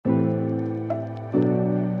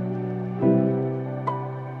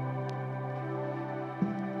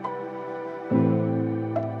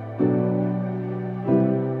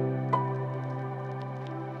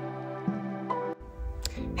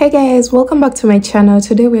Hey guys, welcome back to my channel.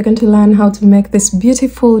 Today we're going to learn how to make this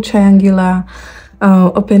beautiful triangular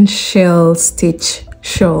open shell stitch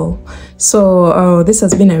shawl. So this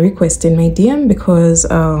has been a request in my DM because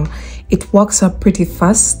it works up pretty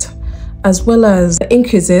fast, as well as the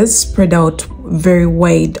increases spread out very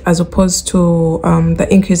wide as opposed to the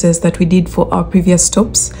increases that we did for our previous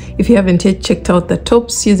tops. If you haven't yet checked out the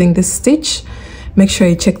tops using this stitch, make sure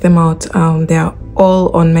you check them out. They are all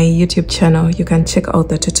on my YouTube channel. You can check out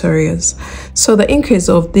the tutorials. So the increase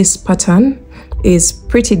of this pattern is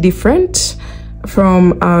pretty different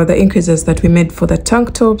from the increases that we made for the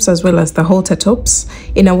tank tops as well as the halter tops,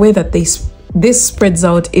 in a way that this spreads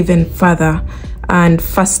out even further and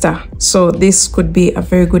faster. So this could be a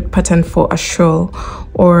very good pattern for a shawl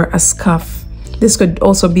or a scarf. This could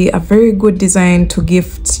also be a very good design to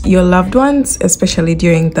gift your loved ones, especially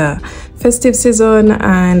during the festive season.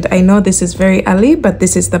 And I know this is very early, but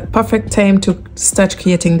this is the perfect time to start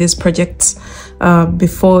creating these projects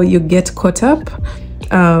before you get caught up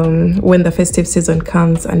when the festive season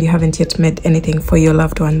comes and you haven't yet made anything for your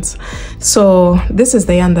loved ones. So this is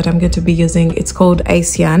the yarn that I'm going to be using. It's called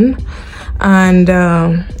ice yarn. And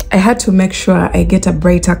I had to make sure I get a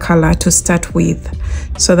brighter color to start with,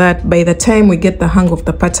 so that by the time we get the hang of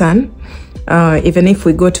the pattern, even if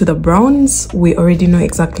we go to the browns, we already know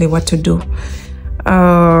exactly what to do.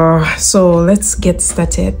 So let's get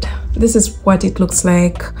started. This is what it looks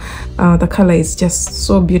like. The color is just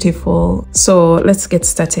so beautiful. So let's get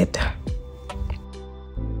started.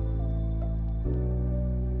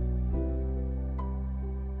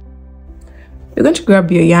 You're going to grab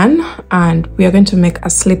your yarn and we are going to make a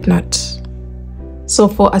slip knot. So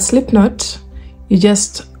for a slip knot, you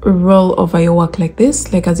just roll over your work like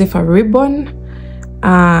this, like as if a ribbon,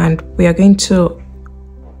 and we are going to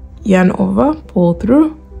yarn over, pull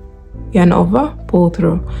through, yarn over, pull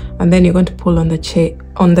through, and then you're going to pull on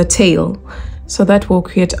the tail. So that will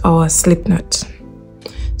create our slip knot.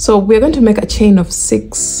 So we're going to make a chain of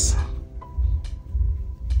 6.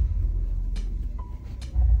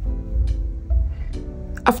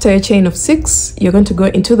 After a chain of 6, you're going to go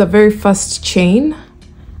into the very first chain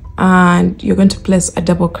and you're going to place a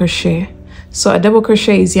double crochet. So a double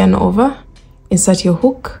crochet is yarn over, insert your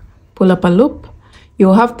hook, pull up a loop.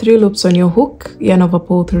 You'll have 3 loops on your hook, yarn over,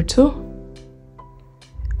 pull through 2,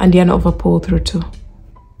 and yarn over, pull through 2.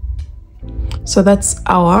 So that's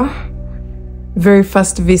our very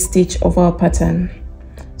first V-stitch of our pattern.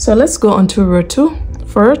 So let's go on to row 2.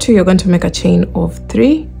 For row 2, you're going to make a chain of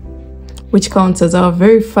 3, which counts as our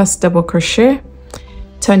very first double crochet.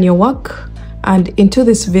 Turn your work, and into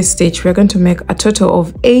this V-stitch we're going to make a total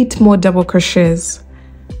of 8 more double crochets.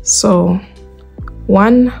 So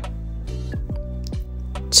 1,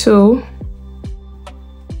 2,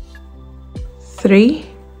 3,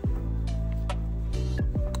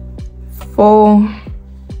 4,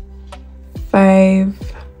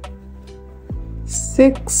 5,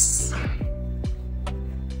 6,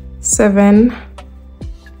 7,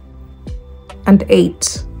 and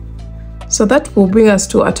 8. So that will bring us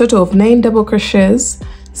to a total of 9 double crochets,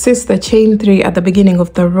 since the chain 3 at the beginning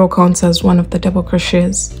of the row counts as one of the double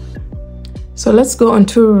crochets. So let's go on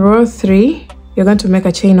to row 3. You're going to make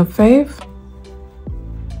a chain of 5,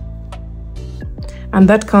 and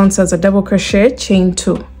that counts as a double crochet, chain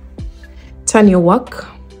 2. Turn your work.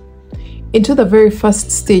 Into the very first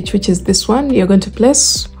stitch, which is this one, you're going to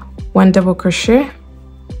place 1 double crochet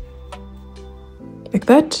like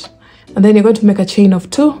that. And then you're going to make a chain of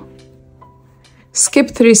 2, skip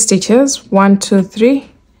 3 stitches, 1, 2,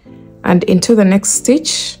 3, and into the next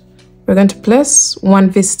stitch we're going to place 1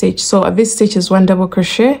 V-stitch. So a V-stitch is 1 double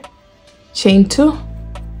crochet, chain 2,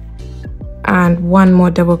 and 1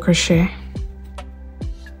 more double crochet.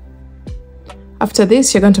 After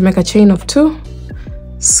this, you're going to make a chain of 2,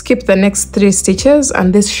 skip the next 3 stitches,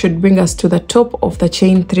 and this should bring us to the top of the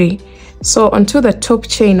chain 3. So onto the top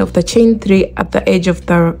chain of the chain 3 at the edge of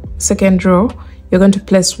the second row, you're going to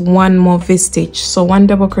place 1 more V-stitch. So 1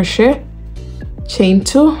 double crochet, chain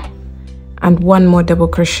 2, and 1 more double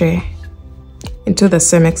crochet into the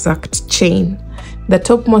same exact chain, the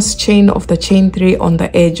topmost chain of the chain 3 on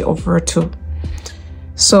the edge of row 2.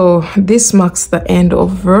 So this marks the end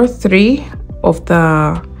of row 3 of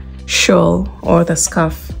the shawl or the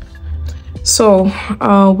scarf. So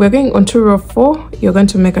we're going on to row 4. You're going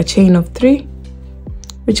to make a chain of 3,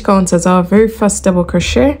 which counts as our very first double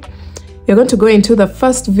crochet. You're going to go into the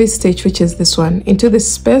first V-stitch, which is this one. Into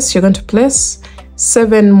this space you're going to place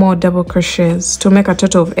 7 more double crochets to make a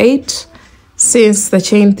total of 8, since the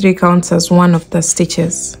chain 3 counts as one of the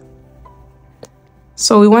stitches.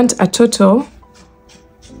 So we want a total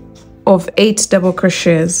of 8 double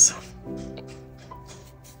crochets.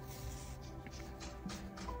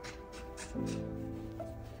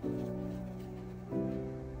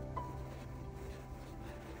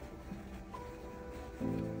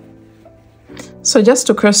 So just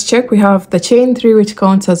to cross check, we have the chain 3, which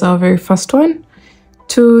counts as our very first one,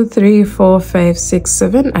 2, 3, 4, 5, 6,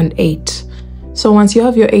 7, and 8. So once you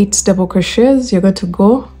have your 8 double crochets, you're going to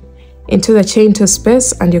go into the chain 2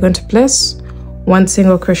 space and you're going to place 1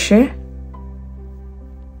 single crochet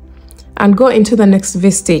and go into the next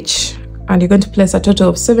V-stitch, and you're going to place a total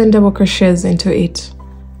of 7 double crochets into it.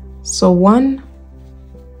 So 1,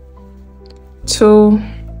 2,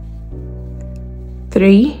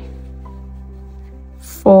 3,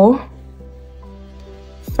 4,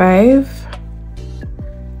 5,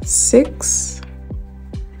 6,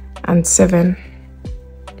 and 7.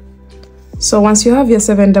 So once you have your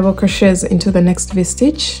 7 double crochets into the next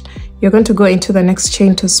V-stitch, you're going to go into the next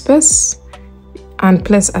chain 2 space and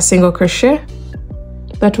place a single crochet.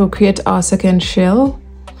 That will create our second shell.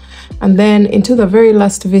 And then into the very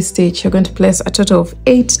last V-stitch, you're going to place a total of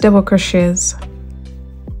 8 double crochets.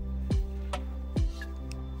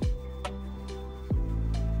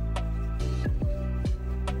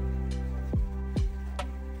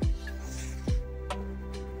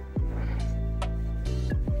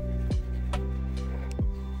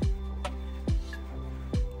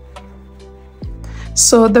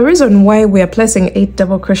 So the reason why we are placing 8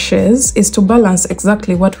 double crochets is to balance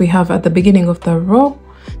exactly what we have at the beginning of the row.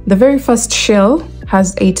 The very first shell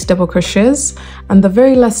has 8 double crochets and the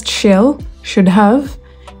very last shell should have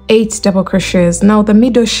 8 double crochets. Now the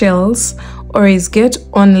middle shells always get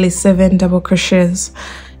only 7 double crochets.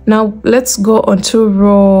 Now let's go on to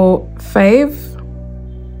row 5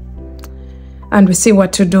 and we see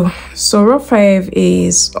what to do. So row 5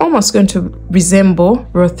 is almost going to resemble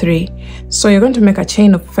row 3. So you're going to make a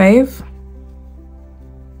chain of 5,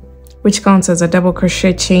 which counts as a double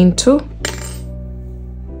crochet chain 2.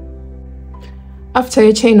 After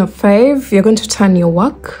your chain of 5, you're going to turn your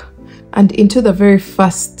work and into the very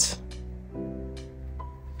first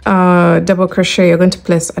double crochet, you're going to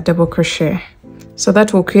place a double crochet. So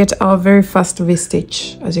that will create our very first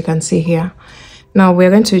V-stitch, as you can see here. Now we're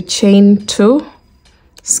going to chain 2,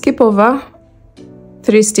 skip over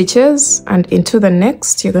 3 stitches, and into the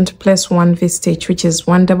next you're going to place 1 V-stitch, which is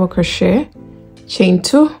 1 double crochet, chain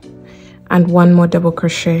 2, and 1 more double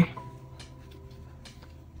crochet.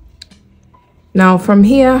 Now from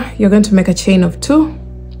here you're going to make a chain of 2,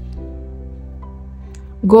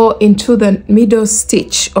 go into the middle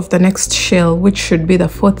stitch of the next shell, which should be the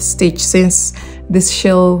 4th stitch since this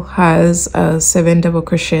shell has 7 double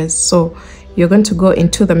crochets. So you're going to go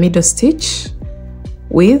into the middle stitch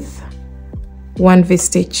with 1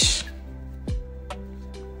 V-stitch.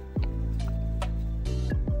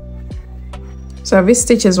 So a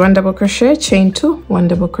V-stitch is 1 double crochet, chain 2, 1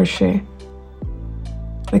 double crochet,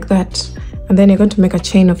 like that. And then you're going to make a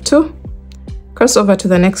chain of 2, cross over to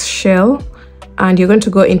the next shell, and you're going to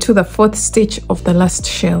go into the 4th stitch of the last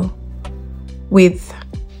shell with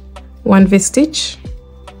 1 V-stitch.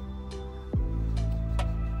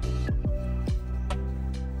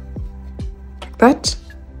 That,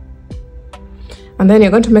 and then you're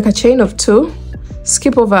going to make a chain of 2,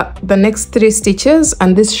 skip over the next 3 stitches,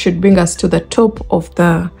 and this should bring us to the top of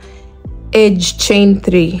the edge chain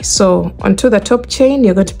 3. So onto the top chain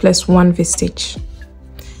you're going to place 1 V-stitch.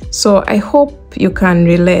 So I hope you can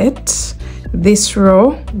relate this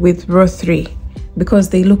row with row 3 because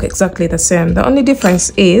they look exactly the same. The only difference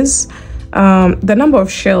is the number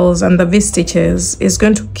of shells and the V-stitches is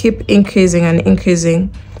going to keep increasing and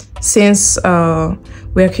increasing since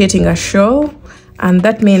we're creating a shawl, and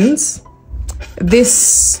that means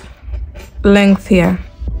this length here,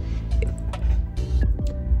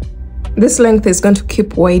 this length is going to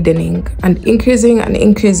keep widening and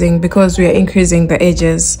increasing because we are increasing the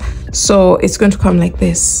edges. So it's going to come like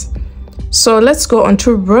this. So let's go on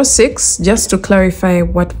to row 6 just to clarify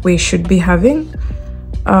what we should be having.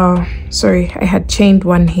 Sorry, I had chained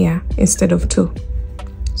 1 here instead of 2.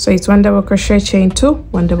 So it's 1 double crochet, chain 2,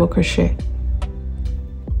 1 double crochet.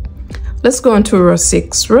 Let's go on to row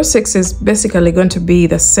 6. Row 6 is basically going to be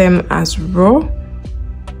the same as row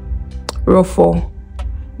 4.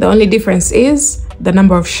 The only difference is the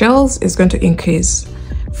number of shells is going to increase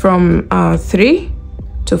from 3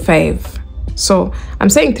 to 5. So I'm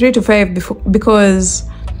saying 3 to 5 because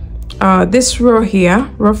this row here,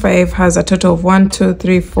 row 5, has a total of 1, 2,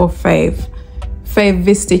 3, 4, 5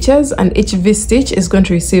 V-stitches, and each V-stitch is going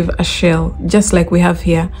to receive a shell, just like we have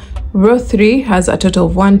here. Row 3 has a total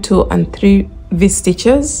of 1, 2, and 3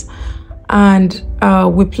 V-stitches, and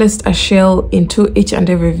we placed a shell into each and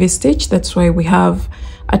every V-stitch. That's why we have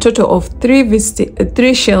a total of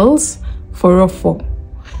 3 shells for row 4.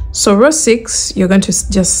 So row 6, you're going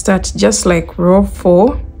to just start just like row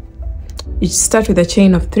 4. You start with a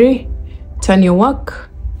chain of 3, turn your work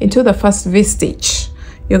into the first V stitch.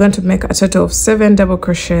 You're going to make a total of 7 double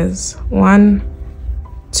crochets. 1,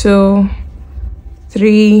 2,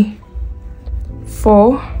 3,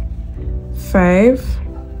 4, 5,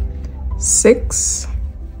 6,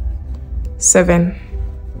 7.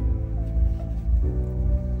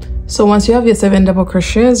 So once you have your 7 double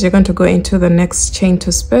crochets, you're going to go into the next chain 2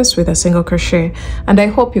 space with a single crochet. And I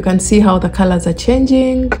hope you can see how the colors are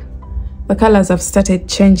changing. The colors have started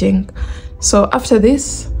changing. So after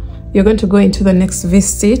this, you're going to go into the next V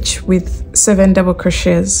stitch with 7 double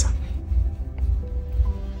crochets.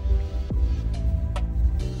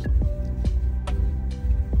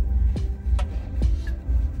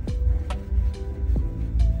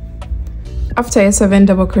 After your 7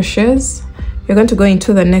 double crochets, you're going to go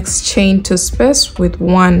into the next chain 2 space with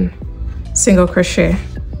 1 single crochet.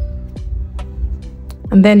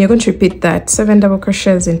 And then you're going to repeat that 7 double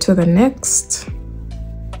crochets into the next.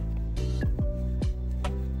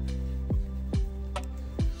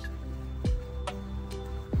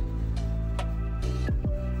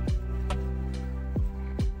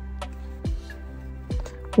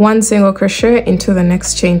 One single crochet into the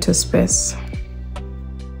next chain 2 space.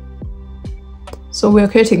 So we're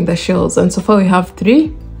creating the shells, and so far we have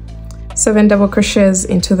 3. 7 double crochets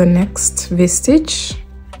into the next V stitch.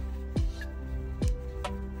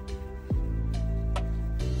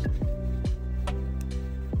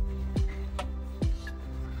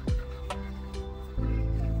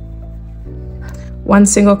 One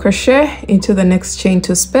single crochet into the next chain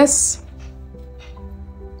 2 space.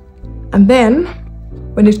 And then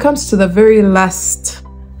when it comes to the very last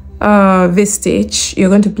V stitch, you're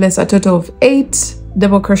going to place a total of 8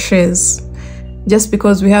 double crochets, just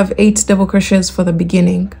because we have 8 double crochets for the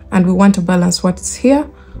beginning and we want to balance what's here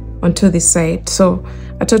onto this side. So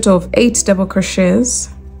a total of 8 double crochets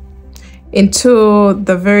into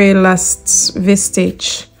the very last V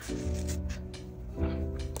stitch.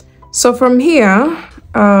 So from here,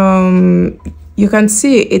 you can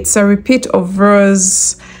see it's a repeat of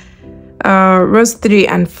rows 3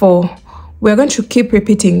 and 4. We're going to keep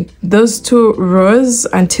repeating those 2 rows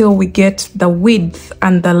until we get the width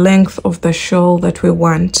and the length of the shawl that we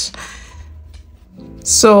want.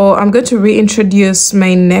 So I'm going to reintroduce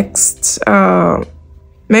my next, my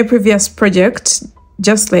previous project,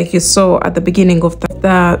 just like you saw at the beginning of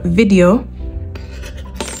the video.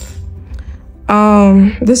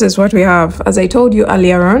 This is what we have. As I told you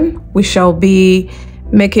earlier on, we shall be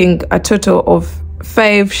making a total of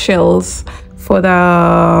 5 shells for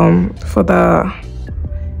the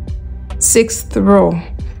 6th row.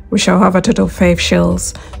 We shall have a total of 5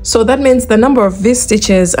 shells. So that means the number of V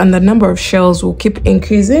stitches and the number of shells will keep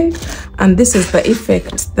increasing, and this is the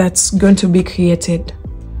effect that's going to be created.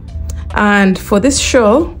 And for this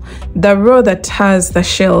shawl, the row that has the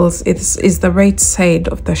shells is the right side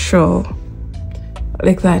of the shawl,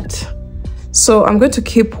 like that. So I'm going to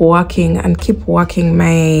keep working and keep working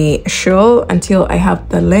my shawl until I have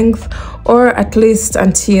the length, or at least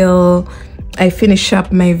until I finish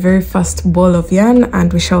up my very first ball of yarn,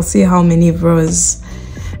 and we shall see how many rows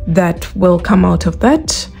that will come out of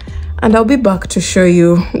that. And I'll be back to show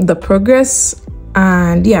you the progress.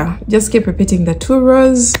 And yeah, just keep repeating the 2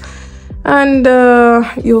 rows and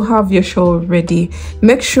you'll have your shawl ready.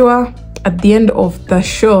 Make sure at the end of the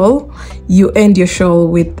shawl you end your shawl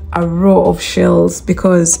with a row of shells,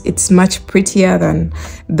 because it's much prettier than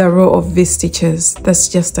the row of V stitches. That's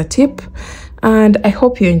just a tip, and I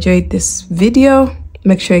hope you enjoyed this video.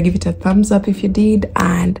 Make sure you give it a thumbs up if you did,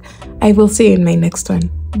 and I will see you in my next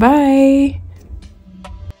one. Bye.